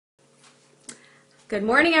Good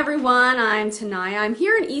morning, everyone. I'm Tanaya. I'm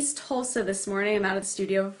here in East Tulsa this morning. I'm out of the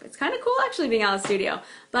studio. It's kind of cool actually being out of the studio.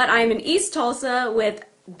 But I'm in East Tulsa with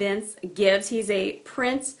Vince Gibbs. He's a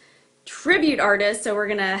Prince tribute artist, so we're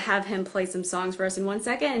going to have him play some songs for us in 1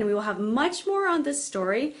 second, and we will have much more on this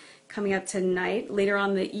story coming up tonight, later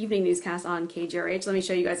on the evening newscast on KJRH. Let me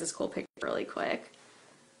show you guys this cool picture really quick.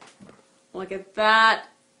 Look at that.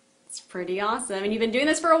 It's pretty awesome. And you've been doing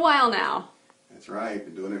this for a while now. That's right.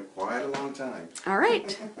 Been doing it quite a long time. All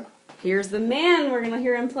right. Here's the man. We're going to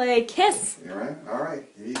hear him play Kiss. All right. All right.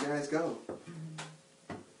 Here you guys go.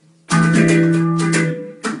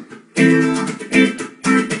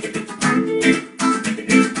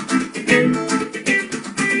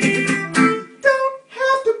 Don't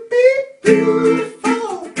have to be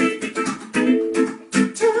beautiful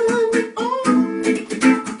to turn me on.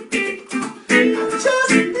 I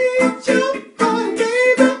just need your body,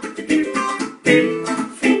 baby,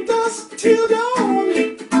 from dusk till dawn.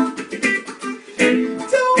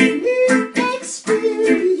 Don't need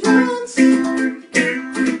experience to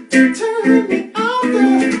turn me on,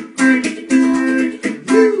 girl.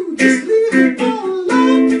 You just leave it all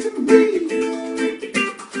up to me.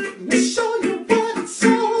 Let me show you what it's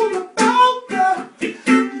all about, girl. You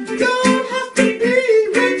don't have to be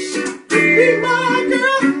rich to be my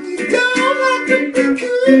girl. You don't have to be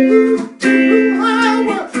cool to rule my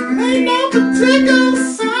world. Ain't no particular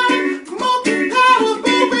sign more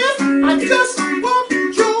compatible with. I just want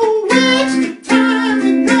your extra time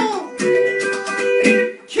and go.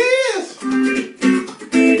 Kiss.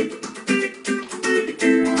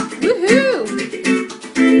 Woohoo!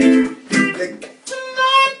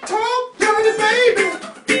 Tonight, talk dirty, baby.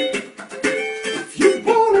 If you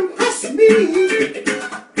wanna mess me,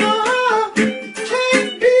 you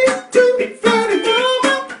can't be too flirty,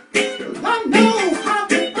 mama. 'Cause I know how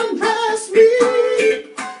to undress me.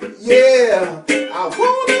 Yeah, I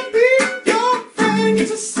wanna be your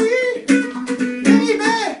fantasy.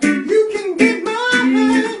 Baby, you can get mine.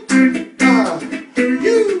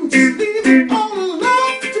 You just leave it all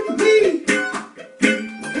up to me.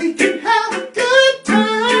 We can have a good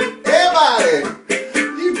time. Everybody,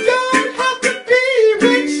 you don't have to be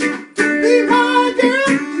rich to be my girl.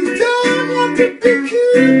 You don't have to be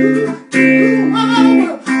cute to rule my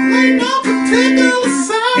world. Ain't no particular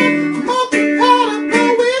sign more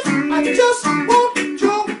compatible with. I just want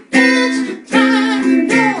your extra time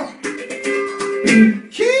and your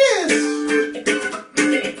kiss.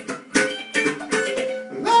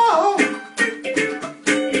 No.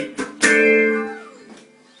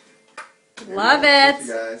 Love Thank it.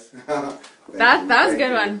 you guys. That was a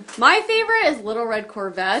good one. My favorite is Little Red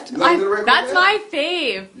Corvette. You like Little Red That's Corvette? my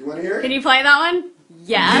fave. You want to hear it? Can you play that one?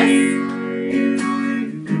 Yes.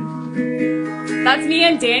 That's me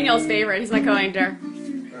and Daniel's favorite. He's my co-anchor.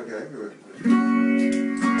 Okay. Good.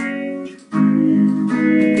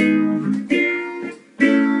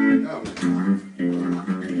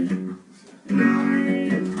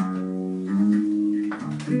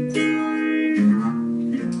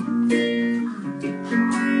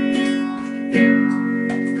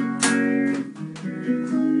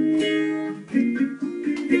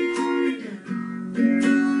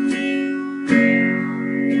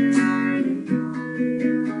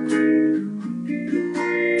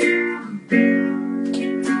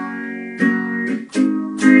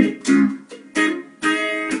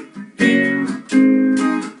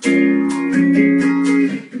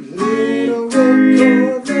 Little red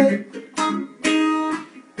Corvette,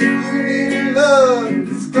 you need love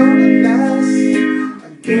that's gonna last. I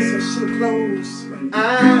guess I should close my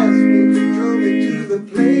eyes when you drove me to the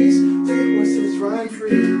place where horses run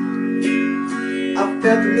free. I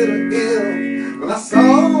felt a little ill when I saw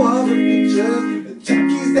all the pictures, the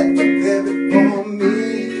jockeys that were there before me.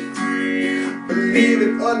 Believe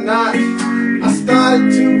it or not, I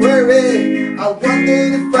started to worry. I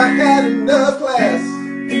wondered if I had enough class.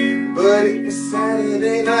 But it was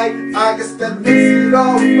Saturday night, I guess that makes it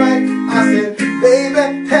alright. I said,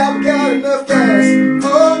 baby, have we got enough gas?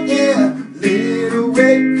 Oh yeah, little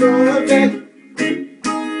red Corvette.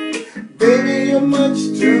 Baby, you're much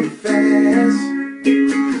too fast.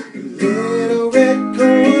 Little red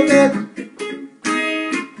Corvette,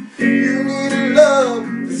 you need a love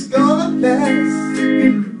that's gonna last.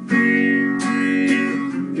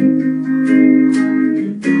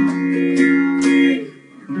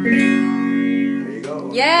 There you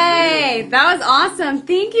go. Yay! That was awesome.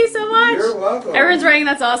 Thank you so much. You're welcome. Everyone's writing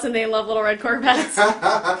that's awesome. They love Little Red Corvettes.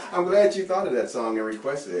 I'm glad you thought of that song and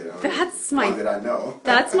requested it. That's One my that I know.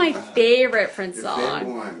 That's my favorite Prince Your favorite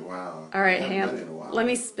song. one. Wow. All right, I haven't done it in a Ham. while. Let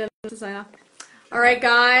me spin this to sign off. All right,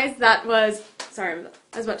 guys. That was sorry.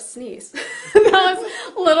 I was about to sneeze. That was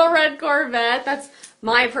Little Red Corvette. That's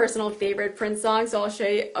my personal favorite Prince song, so I'll show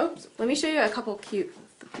you. Oops, let me show you a couple cute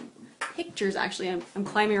pictures, actually. I'm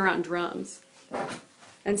climbing around drums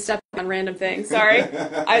and stepping on random things. Sorry.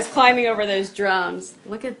 I was climbing over those drums.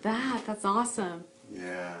 Look at that. That's awesome.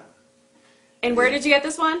 Yeah. And where did you get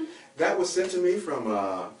this one? That was sent to me from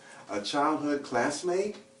a childhood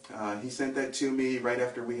classmate. He sent that to me right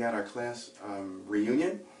after we had our class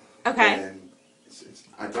reunion. Okay. And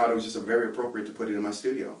I thought it was just very appropriate to put it in my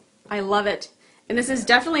studio. I love it. And this is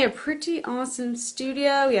definitely a pretty awesome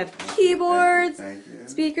studio. We have keyboards, Thank you.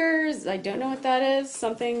 speakers. I don't know what that is.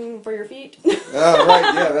 Something for your feet. Oh,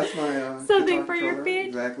 right. Yeah, that's my Something guitar for your controller. feet.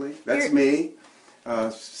 Exactly. That's me.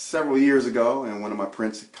 Several years ago in one of my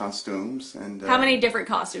Prince costumes. And How many different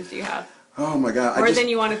costumes do you have? Oh my God! More than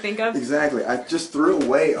you want to think of? Exactly. I just threw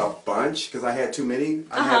away a bunch because I had too many.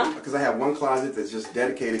 Because I have one closet that's just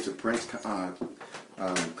dedicated to Prince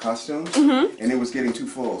costumes, and it was getting too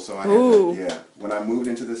full. So I had to, when I moved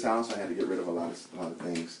into this house, I had to get rid of a lot of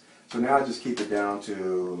things. So now I just keep it down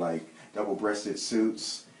to like double-breasted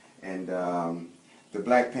suits and the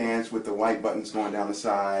black pants with the white buttons going down the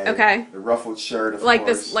side. Okay. The ruffled shirt, of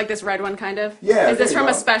course. Like this red one, kind of. Yeah. Is this from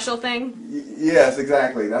a special thing? Yes,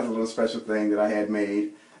 exactly. That's a little special thing that I had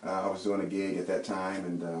made. I was doing a gig at that time,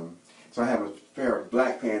 and so I have a pair of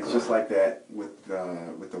black pants just like that with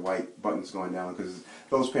the white buttons going down because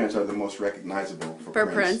those pants are the most recognizable for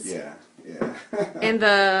Prince. Yeah, yeah. And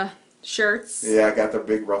the shirts. Yeah, I got the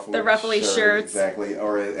big ruffled. The ruffly shirts. Exactly,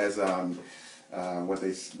 or as what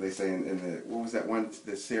they say in the what was that one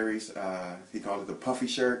the series? He called it the puffy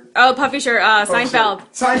shirt. Oh, puffy shirt. Seinfeld.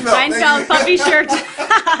 Seinfeld puffy shirt.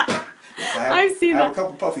 I've seen that. I have a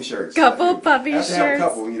couple puffy shirts. Couple puffy shirts. I have a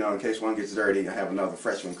couple, in case one gets dirty, I have another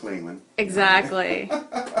freshman clean one. Exactly.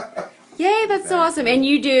 Yay, that's so awesome. And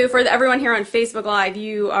you do, for everyone here on Facebook Live,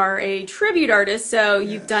 you are a tribute artist, so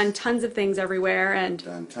you've done tons of things everywhere. And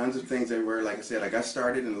done tons of things everywhere. Like I said, I got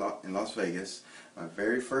started in Las Vegas. My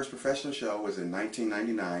very first professional show was in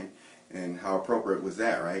 1999. And how appropriate was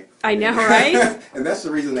that, right? I know, right? And that's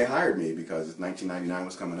the reason they hired me, because 1999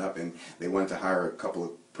 was coming up, and they wanted to hire a couple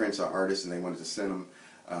of Prince artists, and they wanted to send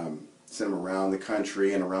them around the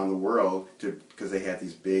country and around the world because they had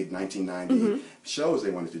these big 1990 shows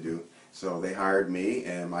they wanted to do. So they hired me,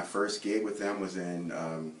 and my first gig with them was in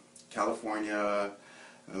California,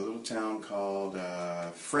 a little town called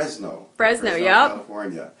Fresno. Fresno, yep.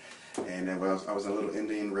 California. And then I was on a little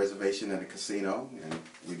Indian reservation at a casino, and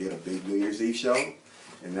we did a big New Year's Eve show,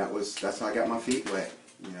 and that's how I got my feet wet,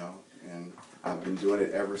 and I've been doing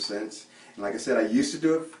it ever since. And like I said, I used to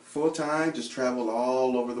do it full time, just traveled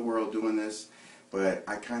all over the world doing this, but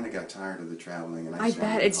I kind of got tired of the traveling. And I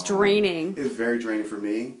bet it's draining. It's very draining for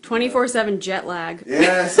me. 24/7 jet lag.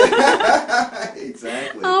 Yes,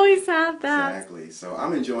 exactly. Always have that. Exactly. So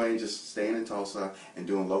I'm enjoying just staying in Tulsa and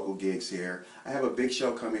doing local gigs here. I have a big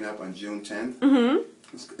show coming up on June 10th.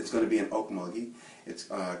 It's going to be in Okmulgee. It's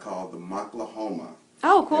called the Mocklahoma.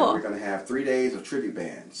 Oh, cool. And we're going to have 3 days of tribute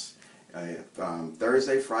bands.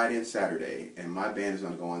 Thursday, Friday, and Saturday. And my band is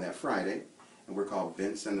going to go on that Friday. And we're called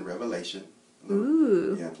Vince and the Revelation.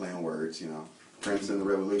 Ooh. Yeah, playing words, Prince and the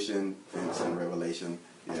Revolution, Vince and Revelation.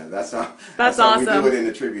 Yeah, that's how awesome. we do it in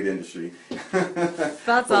the tribute industry.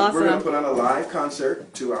 That's awesome. We're going to put on a live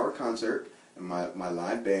concert, 2-hour concert. And my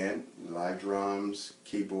live band, live drums,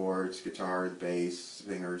 keyboards, guitars, bass,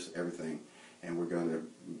 singers, everything. And we're going to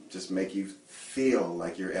just make you feel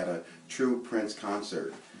like you're at a true Prince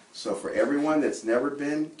concert. So for everyone that's never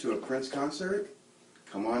been to a Prince concert,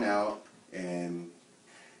 come on out and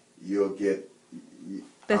you'll get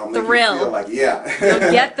the thrill. Feel like,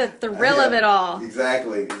 You'll get the thrill of it all.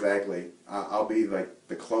 Exactly, exactly. I'll be like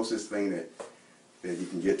the closest thing that you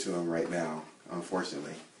can get to him right now,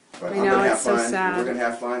 unfortunately. But I'm gonna have fun. So sad. We're gonna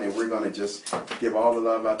have fun, and we're gonna just give all the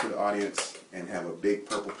love out to the audience and have a big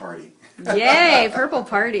purple party. Yay, purple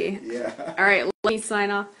party. Yeah. All right, let me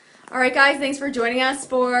sign off. All right, guys, thanks for joining us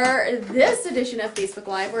for this edition of Facebook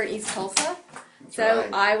Live. We're in East Tulsa. So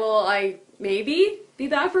I maybe be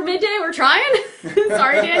back for midday. We're trying.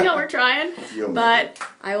 Sorry, Daniel, we're trying. But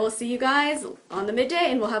I will see you guys on the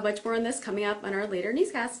midday, and we'll have much more on this coming up on our later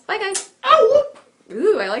newscast. Bye, guys. Ow!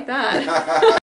 Ooh, I like that.